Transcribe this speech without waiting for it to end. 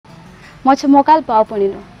म्हज्या मोगाल भाव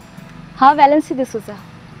भयणीनो, हांव वॅलन्सी डिसूजा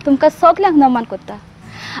तुमकां सगल्यांक नमन करता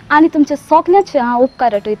आनी तुमच्या सगल्यांचे हांव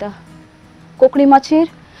उपकार आठयता. कोंकणी माचयेर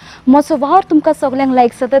म्हजो वावर तुमकां सगल्यांक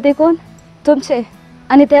लायक जाता देखून तुमचे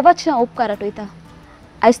आनी देवाचे हांव उपकार आठयता.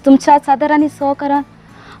 आयज तुमच्याच आदार आनी सहकारान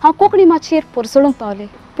हांव कोंकणी माचयेर परसळूंक पावलें.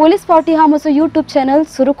 पयलीच फावटी हांव म्हजो यूट्यूब चॅनल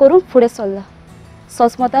सुरू करून फुडें सरलां.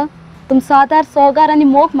 सोजमोता तुमचो आदार सहकार आनी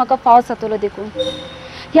मोग म्हाका फाव जातलो देखून.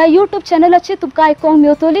 ह्या यूट्यूब चॅनलाचेर तुमकां आयकोंक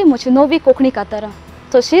मेवतली म्हजी नवी कोंकणी कांतारां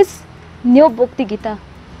तशींच न्यू भक्ती गितां.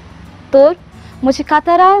 तर म्हजी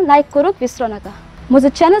कांतारां लायक करूंक विसरो नाका, म्हजो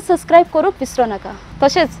चॅनल सबस्क्रायब करूंक विसरो नाका,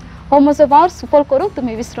 तशेंच हो म्हजो वावर सुफल करूंक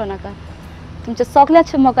तुमी विसरो नाका. तुमच्या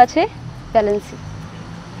सगल्यांचे मोगाचे वॅलन्सी.